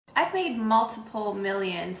I've made multiple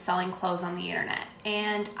millions selling clothes on the internet,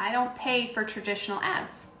 and I don't pay for traditional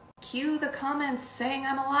ads. Cue the comments saying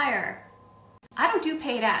I'm a liar. I don't do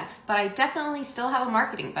paid ads, but I definitely still have a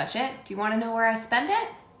marketing budget. Do you want to know where I spend it?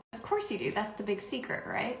 Of course you do. That's the big secret,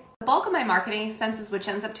 right? The bulk of my marketing expenses, which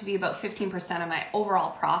ends up to be about 15% of my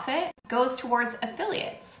overall profit, goes towards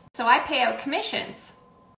affiliates. So I pay out commissions.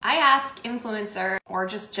 I ask influencer or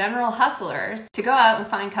just general hustlers to go out and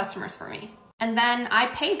find customers for me. And then I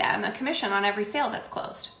pay them a commission on every sale that's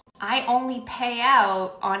closed. I only pay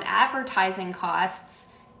out on advertising costs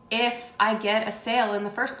if I get a sale in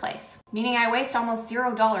the first place, meaning I waste almost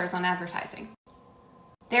 $0 on advertising.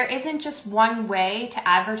 There isn't just one way to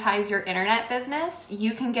advertise your internet business.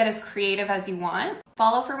 You can get as creative as you want.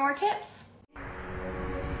 Follow for more tips.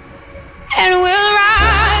 And we'll